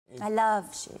I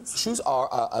love shoes. Shoes are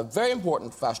a very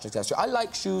important fashion accessory. I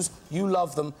like shoes. You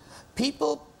love them.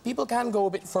 People can go a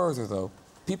bit further, though.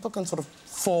 People can sort of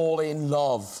fall in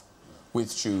love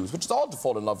with shoes, which is odd to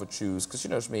fall in love with shoes, because, you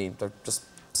know what I mean, they're just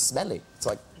smelly. It's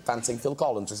like fancying Phil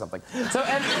Collins or something. So,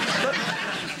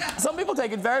 some people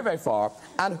take it very, very far,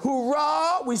 and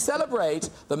hurrah, we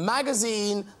celebrate the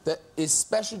magazine that is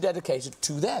specially dedicated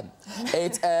to them.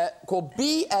 It's called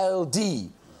BLD,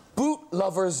 Boot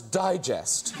Lovers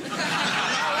Digest. Oh,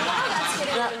 wow, that's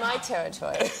getting into my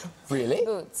territory. Really?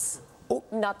 Boots. Oh.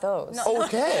 Not those. No.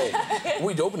 OK.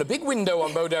 We'd open a big window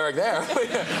on Bo Derek there.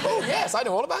 Oh, yes, I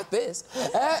know all about this.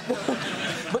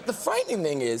 But the frightening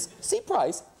thing is, see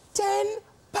price, £10.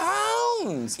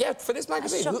 Yeah, for this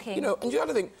magazine. That's shocking. You know, and you got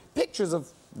to think, pictures of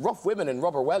rough women in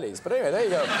rubber wellies. But anyway, there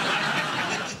you go.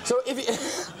 So if you...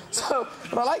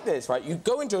 but I like this, right? You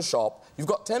go into a shop, you've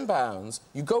got £10,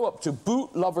 you go up to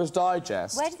Boot Lovers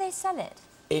Digest. Where do they sell it?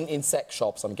 In sex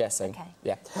shops, I'm guessing. OK.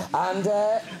 Yeah. And,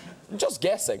 just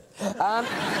guessing. But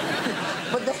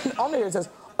then on here it says,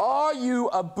 are you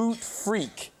a boot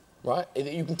freak? Right?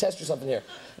 You can test yourself in here.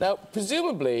 Now,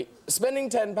 presumably, spending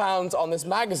 £10 on this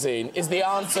magazine is the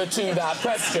answer to that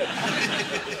question.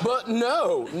 But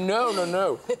no.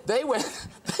 They went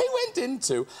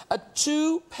into a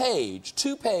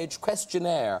two-page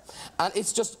questionnaire, and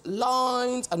it's just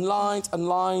lines and lines and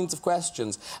lines of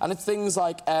questions. And it's things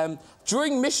like,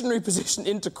 during missionary position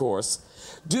intercourse,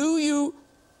 do you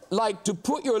like to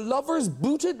put your lover's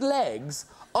booted legs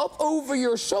up over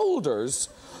your shoulders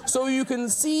so you can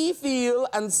see, feel,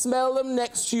 and smell them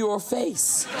next to your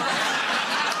face?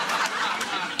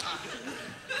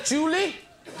 Julie?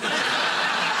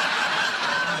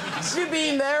 She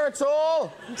been there at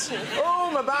all?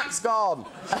 Oh, my back's gone.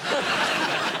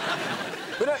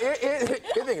 But no, the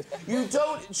thing is, you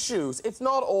don't shoes. It's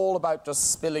not all about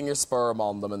just spilling your sperm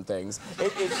on them and things.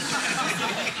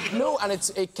 No, and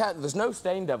it can't. There's no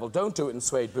stain devil. Don't do it in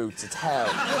suede boots. It's hell.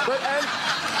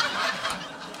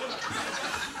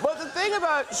 But the thing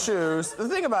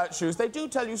about shoes, they do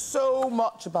tell you so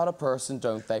much about a person,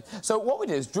 don't they? So what we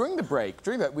did is, during the break,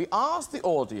 we asked the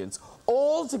audience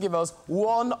all to give us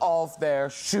one of their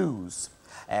shoes.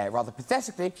 Rather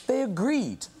pathetically, they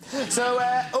agreed. So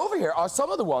over here are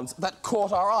some of the ones that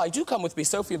caught our eye. Do come with me,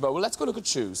 Sophie and Bo. Well, let's go look at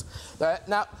shoes.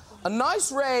 Now, a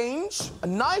nice range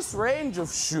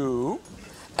of shoe.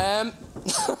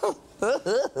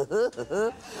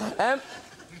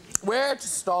 Where to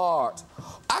start?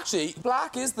 Actually,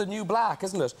 black is the new black,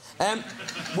 isn't it?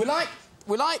 We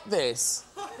like this.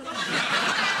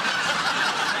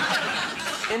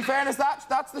 In fairness,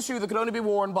 that's the shoe that could only be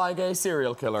worn by a gay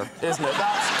serial killer, isn't it?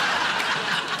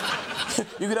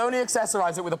 You could only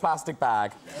accessorise it with a plastic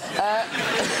bag.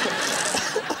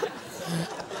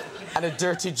 And a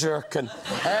dirty jerkin.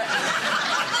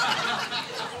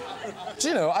 Do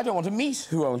you know, I don't want to meet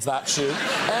who owns that shoe.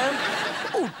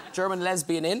 Oh, German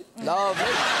lesbian in. Lovely.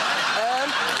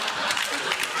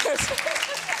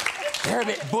 They're a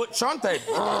bit butch, aren't they?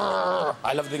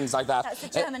 I love things like that. That's the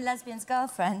German lesbian's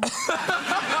girlfriend.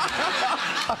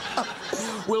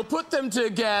 We'll put them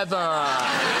together.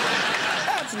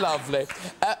 That's lovely.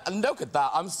 And look at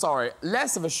that. I'm sorry.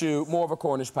 Less of a shoe, more of a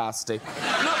Cornish pasty.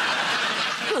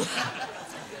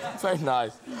 Very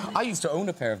nice. I used to own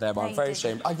a pair of them. I'm very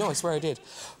ashamed. I know, I swear I did.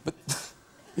 But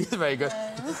these are very good.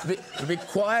 Be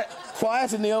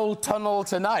quiet in the old tunnel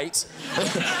tonight.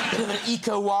 Bit of an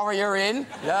eco-warrior in.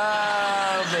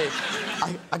 Lovely.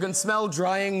 I can smell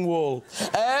drying wool.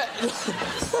 I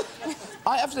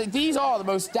have to say, these are the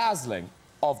most dazzling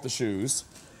of the shoes.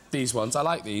 These ones, I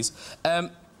like these.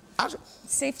 Actually,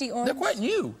 Safety orange. they're quite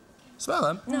new. Smell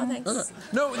them. No, thanks.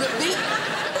 No, these...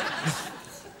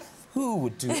 Who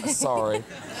would do that? Sorry.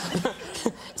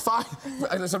 It's fine.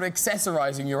 Sort of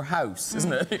accessorising your house,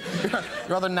 isn't it?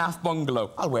 Rather naff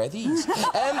bungalow. I'll wear these.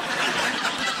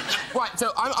 Right,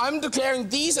 so I'm declaring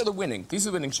these are the winning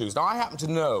shoes. Now, I happen to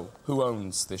know who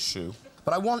owns this shoe,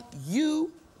 but I want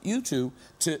you two,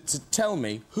 to tell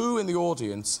me who in the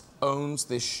audience owns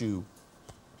this shoe.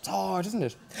 It's hard, isn't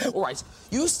it? All right,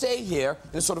 you stay here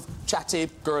in a sort of chatty,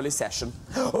 girly session.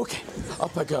 OK,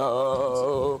 up I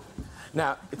go.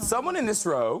 Now, it's someone in this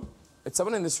row.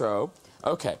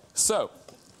 OK, so,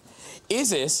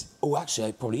 is it... Oh,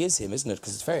 actually, it probably is him, isn't it?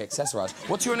 Because it's very accessorised.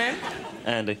 What's your name?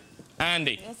 Andy.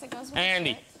 Andy. Yes, it goes with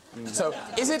Andy. So,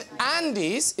 is it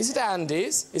Andy's? Is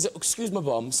it... Excuse my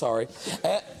bum, sorry.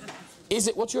 Is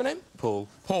it... What's your name? Paul.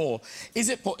 Paul. Is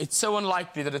it Paul? It's so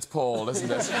unlikely that it's Paul,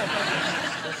 isn't it?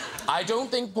 I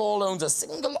don't think Paul owns a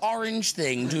single orange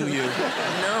thing, do you?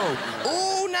 No.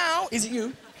 Oh, now, is it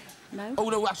you? No. Oh,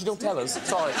 no, actually, don't tell us.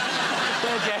 Sorry.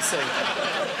 They're guessing.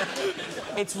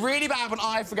 It's really bad when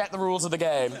I forget the rules of the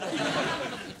game.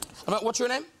 What's your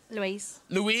name? Louise.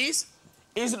 Louise?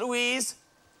 Is it Louise?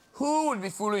 Who would be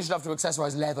foolish enough to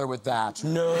accessorise leather with that?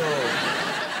 No.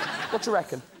 What do you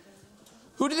reckon?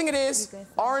 Who do you think it is?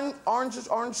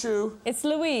 Orange shoe. It's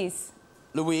Louise.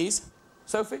 Louise?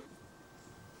 Sophie?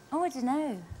 Oh, I don't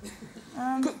know.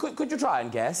 Could you try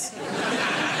and guess?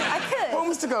 I could.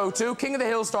 Homes to go to, King of the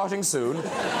Hill starting soon.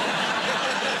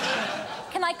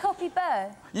 Can I copy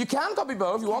Bo? You can copy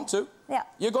Bo if you want to. Yeah.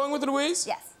 You're going with Louise?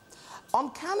 Yes.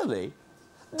 Uncannily,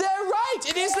 they're right!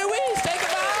 It is Louise! Take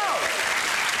it out!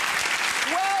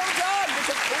 Well done!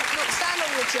 Because, look, stand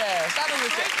on your chair. Stand on your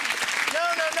chair. No,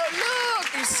 look,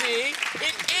 you see.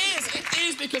 It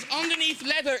is because underneath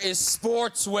leather is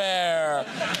sportswear.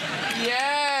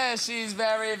 Yeah, she's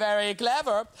very, very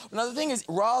clever. Now, the thing is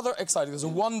rather exciting. There's a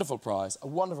wonderful prize,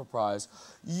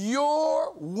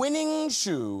 Your winning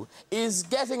shoe is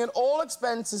getting an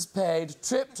all-expenses-paid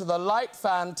trip to the Light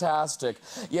Fantastic.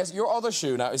 Yes, your other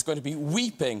shoe now is going to be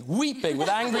weeping with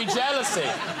angry jealousy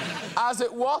as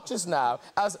it watches now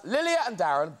as Lilia and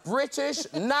Darren, British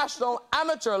national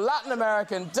amateur Latin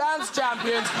American dance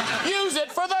champions, use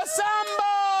it for the